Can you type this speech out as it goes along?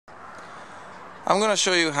I'm going to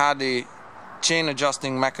show you how the chain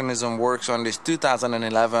adjusting mechanism works on this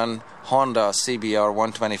 2011 Honda CBR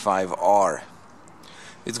 125R.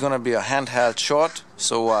 It's going to be a handheld shot,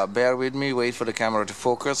 so bear with me, wait for the camera to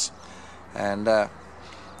focus, and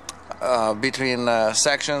between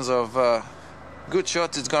sections of good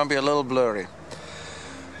shots it's going to be a little blurry.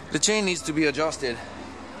 The chain needs to be adjusted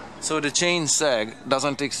so the chain sag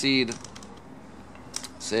doesn't exceed,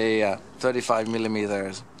 say, 35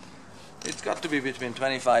 millimeters. It's got to be between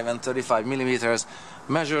 25 and 35 millimeters,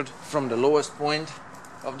 measured from the lowest point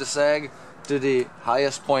of the sag to the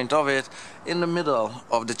highest point of it in the middle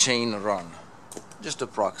of the chain run, just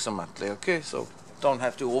approximately. Okay, so don't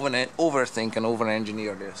have to overthink and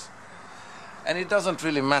over-engineer this. And it doesn't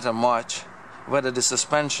really matter much whether the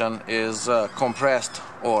suspension is compressed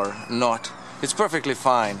or not. It's perfectly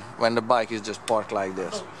fine when the bike is just parked like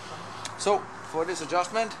this. So for this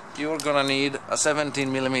adjustment, you're gonna need a 17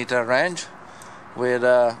 millimeter wrench with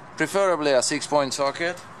preferably a 6-point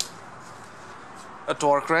socket, a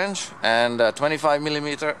torque wrench, and a 22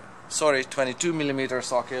 millimeter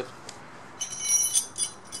socket.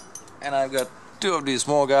 And I've got two of these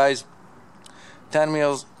small guys, 10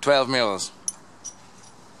 mils, 12 mils.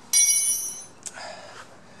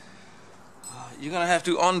 You're gonna have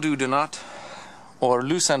to undo the nut or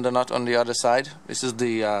loosen the nut on the other side. This is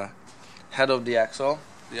the head of the axle.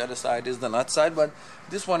 The other side is the nut side, but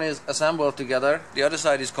this one is assembled together. The other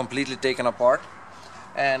side is completely taken apart,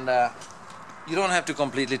 and you don't have to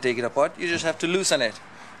completely take it apart, you just have to loosen it.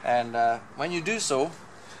 And when you do so,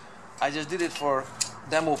 I just did it for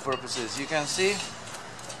demo purposes. You can see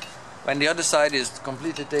when the other side is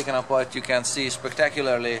completely taken apart, you can see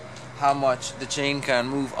spectacularly how much the chain can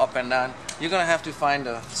move up and down. You're gonna have to find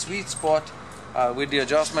a sweet spot with the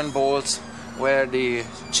adjustment bolts where the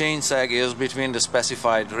chain sag is between the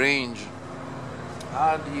specified range.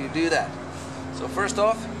 How do you do that? So first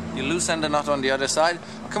off, you loosen the nut on the other side.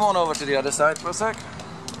 Come on over to the other side for a sec.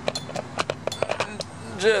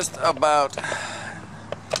 Just about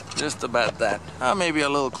that. Maybe a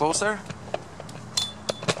little closer.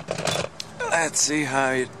 Let's see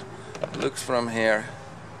how it looks from here.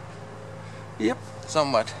 Yep,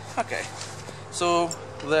 somewhat. Okay. So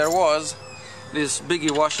there was this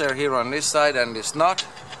biggie washer here on this side, and this nut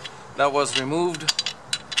that was removed,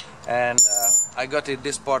 and I got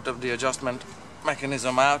this part of the adjustment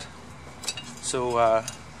mechanism out, so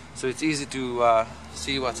it's easy to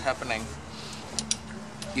see what's happening.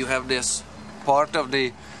 You have this part of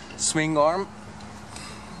the swing arm.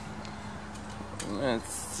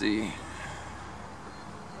 Let's see,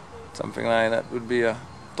 something like that would be a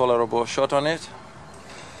tolerable shot on it,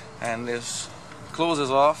 and this closes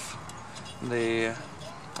off the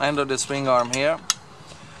end of the swing arm here.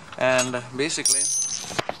 And basically,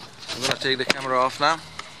 I'm gonna take the camera off now.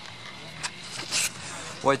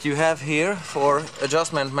 What you have here for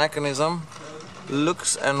adjustment mechanism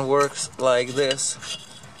looks and works like this.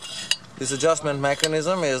 This adjustment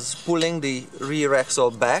mechanism is pulling the rear axle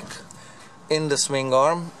back in the swing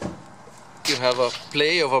arm. You have a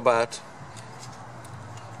play of about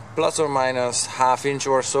plus or minus ½ inch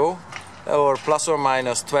or so, or plus or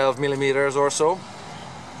minus 12 millimeters or so.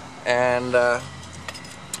 And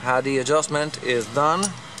how the adjustment is done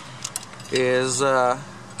is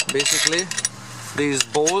basically these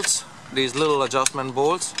bolts, these little adjustment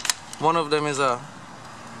bolts. One of them is a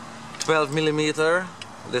 12 millimeter,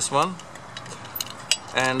 this one,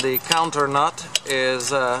 and the counter nut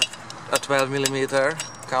is a 12 millimeter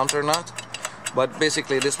counter nut, but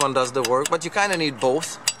basically this one does the work. But you kind of need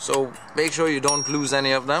both, so make sure you don't lose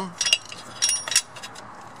any of them.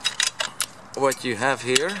 What you have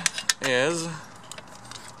here is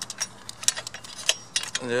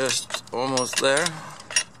just almost there.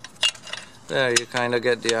 There you kind of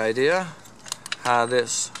get the idea how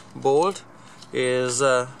this bolt is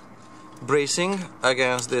bracing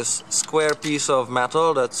against this square piece of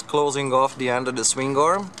metal that's closing off the end of the swing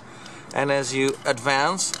arm. And as you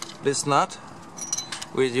advance this nut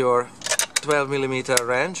with your 12 millimeter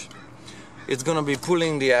wrench, it's going to be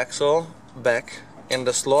pulling the axle back in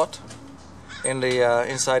the slot in the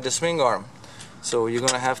inside the swing arm. So you're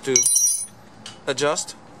going to have to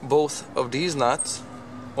adjust both of these nuts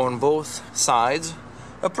on both sides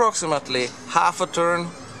approximately half a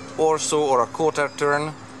turn or so, or a quarter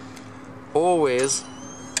turn, always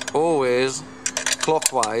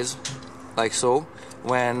clockwise, like so,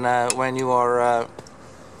 when you are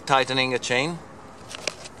tightening a chain.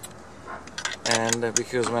 And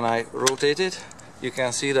because when I rotate it, you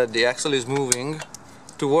can see that the axle is moving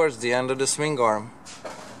towards the end of the swing arm.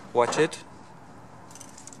 Watch it.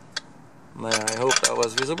 I hope that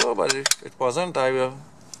was visible, but if it wasn't, I will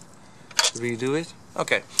redo it.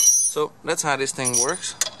 Okay, so that's how this thing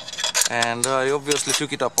works, and I obviously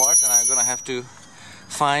took it apart, and I'm gonna have to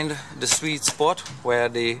find the sweet spot where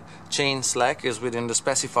the chain slack is within the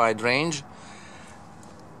specified range,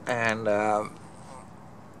 and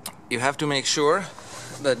you have to make sure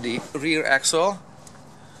that the rear axle,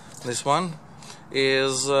 this one,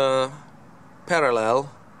 is parallel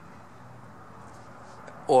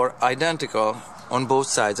or identical on both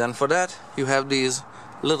sides, and for that you have these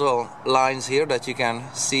little lines here that you can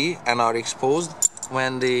see and are exposed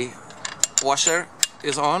when the washer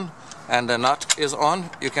is on and the nut is on.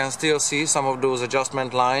 You can still see some of those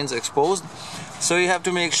adjustment lines exposed, so you have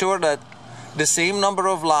to make sure that the same number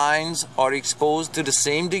of lines are exposed to the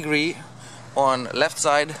same degree on left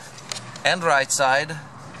side and right side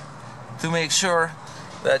to make sure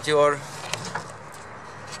that your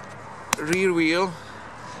rear wheel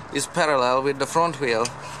is parallel with the front wheel,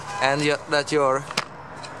 and that your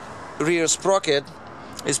rear sprocket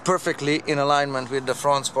is perfectly in alignment with the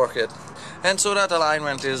front sprocket. And so that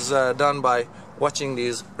alignment is done by watching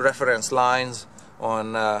these reference lines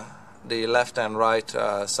on the left and right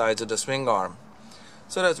sides of the swing arm.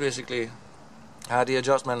 So that's basically how the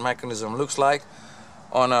adjustment mechanism looks like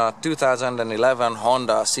on a 2011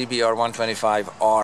 Honda CBR 125R.